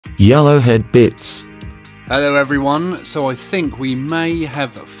Yellowhead bits. Hello everyone, so I think we may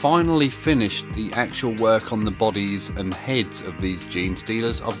have finally finished the actual work on the bodies and heads of these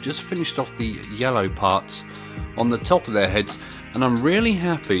Genestealers. I've just finished off the yellow parts on the top of their heads, and I'm really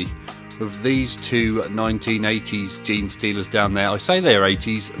happy with these two 1980s Genestealers down there. I say they're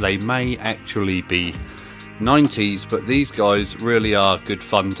 80s, they may actually be 90s, but these guys really are good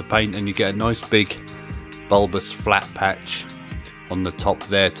fun to paint, and you get a nice big bulbous flat patch on the top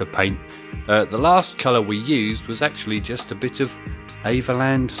there to paint. The last colour we used was actually just a bit of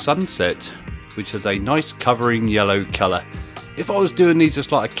Avaland Sunset, which has a nice covering yellow colour. If I was doing these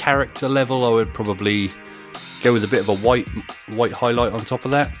just like a character level, I would probably go with a bit of a white highlight on top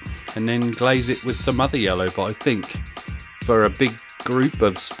of that and then glaze it with some other yellow, but I think for a big group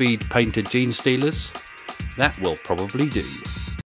of speed painted Genestealers, that will probably do.